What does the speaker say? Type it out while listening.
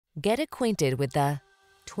Get acquainted with the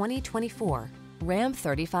 2024 Ram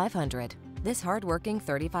 3500. This hard-working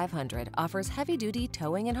 3500 offers heavy-duty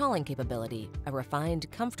towing and hauling capability, a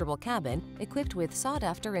refined, comfortable cabin equipped with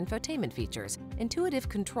sought-after infotainment features, intuitive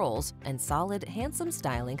controls, and solid, handsome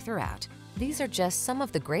styling throughout. These are just some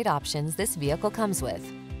of the great options this vehicle comes with: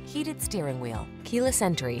 heated steering wheel, keyless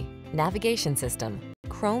entry, navigation system,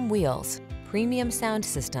 chrome wheels, premium sound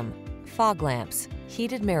system, fog lamps,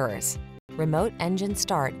 heated mirrors, remote engine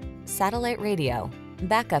start, satellite radio,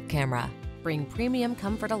 backup camera. Bring premium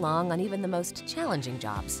comfort along on even the most challenging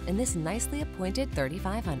jobs in this nicely appointed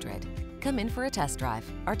 3500. Come in for a test drive.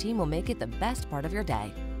 Our team will make it the best part of your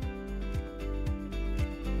day.